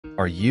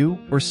Are you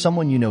or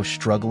someone you know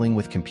struggling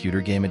with computer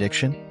game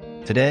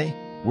addiction? Today,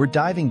 we're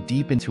diving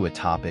deep into a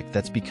topic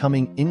that's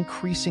becoming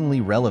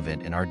increasingly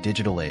relevant in our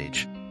digital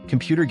age: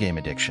 computer game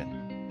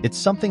addiction. It's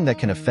something that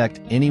can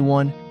affect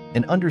anyone,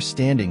 and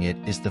understanding it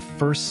is the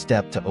first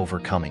step to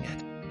overcoming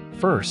it.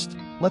 First,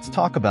 let's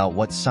talk about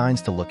what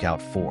signs to look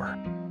out for.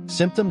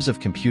 Symptoms of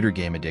computer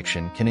game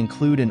addiction can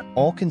include an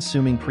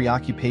all-consuming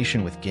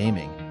preoccupation with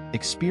gaming,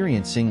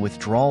 experiencing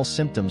withdrawal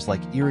symptoms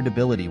like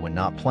irritability when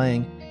not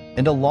playing,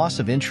 and a loss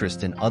of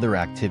interest in other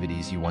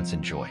activities you once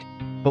enjoyed.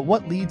 But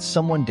what leads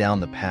someone down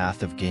the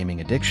path of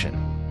gaming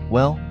addiction?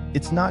 Well,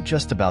 it's not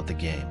just about the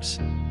games.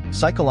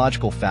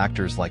 Psychological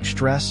factors like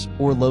stress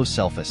or low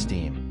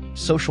self-esteem,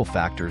 social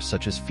factors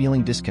such as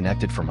feeling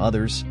disconnected from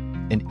others,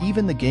 and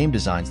even the game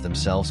designs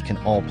themselves can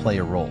all play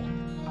a role.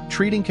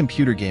 Treating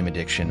computer game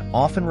addiction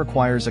often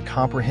requires a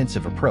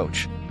comprehensive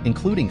approach,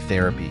 including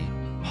therapy,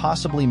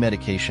 possibly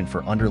medication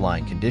for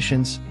underlying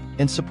conditions,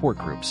 and support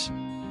groups.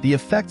 The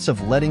effects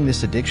of letting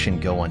this addiction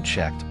go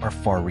unchecked are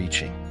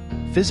far-reaching.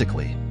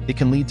 Physically, it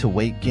can lead to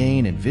weight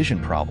gain and vision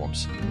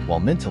problems, while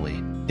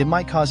mentally, it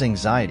might cause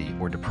anxiety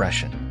or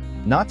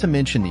depression. Not to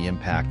mention the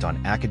impact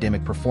on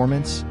academic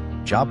performance,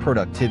 job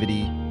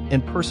productivity,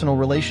 and personal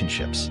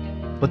relationships.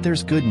 But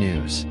there's good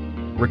news.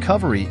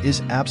 Recovery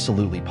is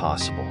absolutely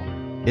possible.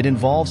 It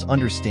involves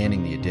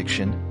understanding the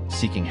addiction,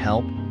 seeking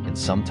help, and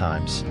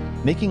sometimes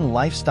making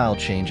lifestyle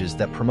changes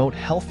that promote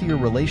healthier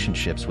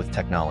relationships with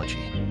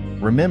technology.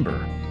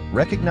 Remember,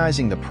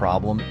 recognizing the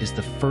problem is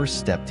the first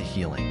step to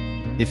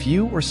healing. If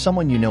you or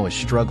someone you know is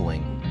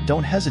struggling,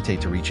 don't hesitate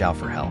to reach out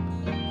for help.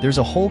 There's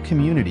a whole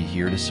community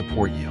here to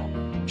support you.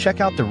 Check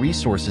out the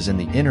resources in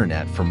the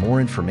internet for more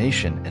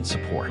information and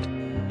support.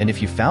 And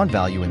if you found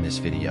value in this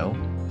video,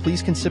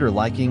 please consider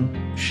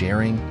liking,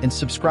 sharing, and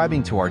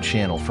subscribing to our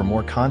channel for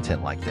more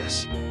content like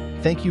this.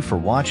 Thank you for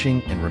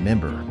watching, and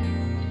remember,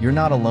 you're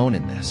not alone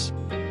in this.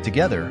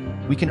 Together,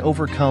 we can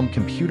overcome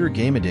computer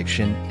game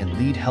addiction and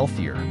lead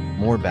healthier,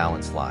 more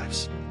balanced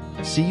lives.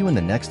 See you in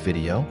the next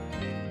video.